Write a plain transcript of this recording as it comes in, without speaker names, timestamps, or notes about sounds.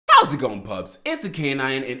How's it going, pups? It's a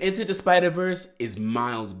Canine, and Into the Spider-Verse is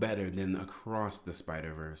miles better than Across the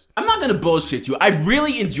Spider-Verse. I'm not gonna bullshit you, I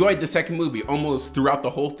really enjoyed the second movie almost throughout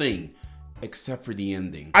the whole thing, except for the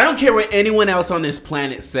ending. I don't care what anyone else on this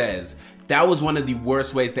planet says, that was one of the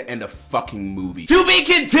worst ways to end a fucking movie. To be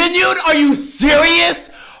continued? Are you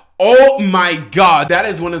serious? Oh my god, that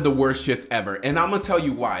is one of the worst shits ever, and I'm gonna tell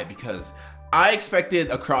you why, because I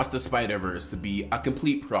expected Across the Spider-Verse to be a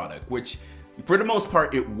complete product, which for the most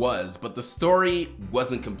part it was, but the story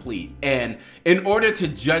wasn't complete. And in order to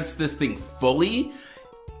judge this thing fully,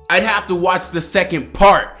 I'd have to watch the second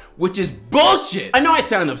part, which is bullshit. I know I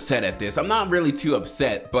sound upset at this. I'm not really too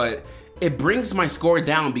upset, but it brings my score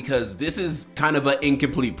down because this is kind of an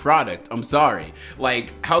incomplete product. I'm sorry.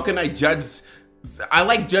 Like, how can I judge? I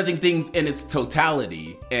like judging things in its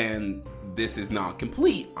totality, and this is not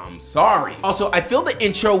complete. I'm sorry. Also, I feel the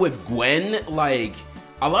intro with Gwen, like,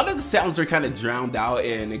 a lot of the sounds are kind of drowned out,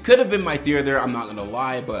 and it could have been my theater, I'm not gonna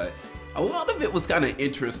lie, but a lot of it was kind of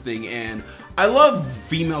interesting. And I love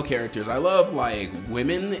female characters. I love like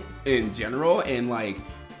women in general, and like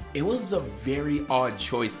it was a very odd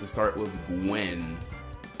choice to start with Gwen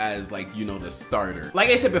as, like, you know, the starter.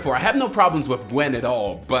 Like I said before, I have no problems with Gwen at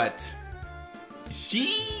all, but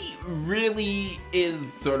she really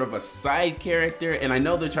is sort of a side character, and I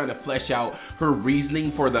know they're trying to flesh out her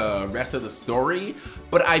reasoning for the rest of the story,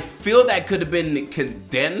 but I feel that could have been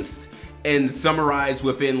condensed and summarized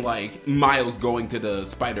within like Miles going to the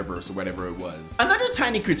Spider-Verse or whatever it was. Another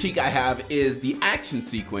tiny critique I have is the action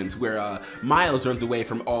sequence where Miles runs away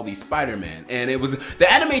from all these Spider-Man, and the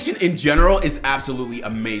animation in general is absolutely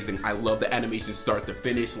amazing. I love the animation start to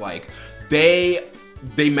finish. Like, they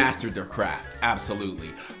mastered their craft,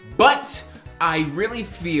 absolutely. But I really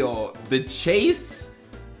feel the chase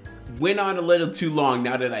went on a little too long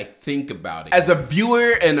now that I think about it. As a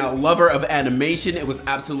viewer and a lover of animation, it was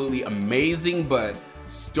absolutely amazing, but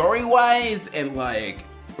story-wise and like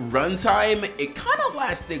runtime, it kind of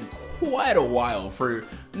lasted quite a while for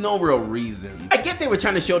no real reason. I get they were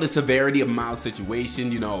trying to show the severity of Miles'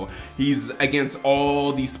 situation, you know, he's against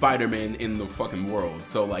all these Spider-Man in the fucking world.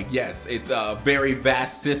 So like, yes, it's a very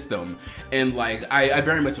vast system, and like, I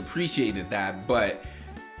very much appreciated that, but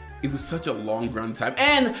it was such a long runtime.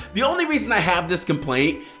 And the only reason I have this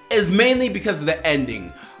complaint is mainly because of the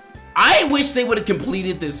ending. I wish they would have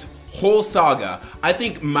completed this whole saga. I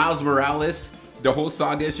think Miles Morales, the whole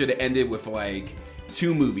saga should have ended with like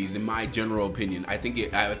 2 movies, in my general opinion. I think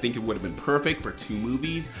it would have been perfect for 2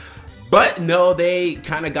 movies, but no, they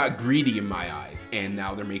kind of got greedy in my eyes, and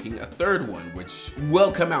now they're making a 3rd one, which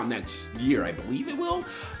will come out next year, I believe it will,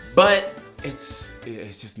 but it's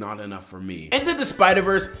just not enough for me. Into the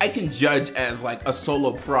Spider-Verse, I can judge as like a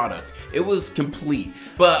solo product. It was complete,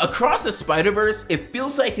 but Across the Spider-Verse, it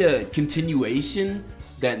feels like a continuation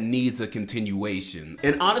that needs a continuation.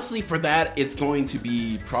 And honestly, for that, it's going to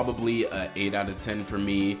be probably a 8 out of 10 for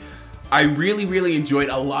me. I really enjoyed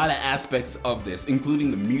a lot of aspects of this,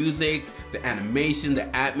 including the music, the animation,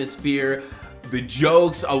 the atmosphere, the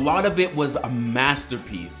jokes. A lot of it was a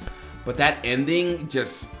masterpiece, but that ending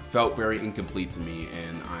just felt very incomplete to me,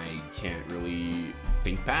 and I can't really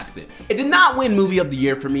think past it. It did not win Movie of the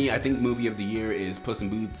Year for me. I think Movie of the Year is Puss in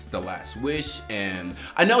Boots: The Last Wish, and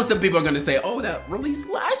I know some people are gonna say, oh, that released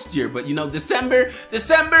last year, but you know, December,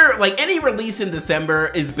 like any release in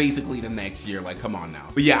December is basically the next year, like come on now.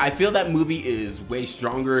 But yeah, I feel that movie is way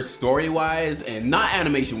stronger story-wise, and not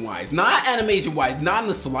animation-wise, not in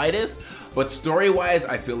the slightest, but story-wise,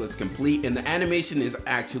 I feel it's complete, and the animation is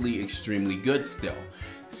actually extremely good still.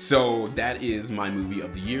 So that is my movie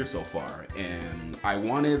of the year so far, and I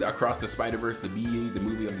wanted Across the Spider-Verse to be the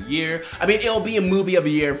movie of the year. I mean, it'll be a movie of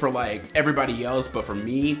the year for like everybody else, but for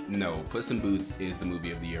me, no, Puss in Boots is the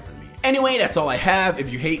movie of the year for me. Anyway, that's all I have. If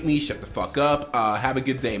you hate me, shut the fuck up. Have a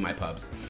good day, my pups.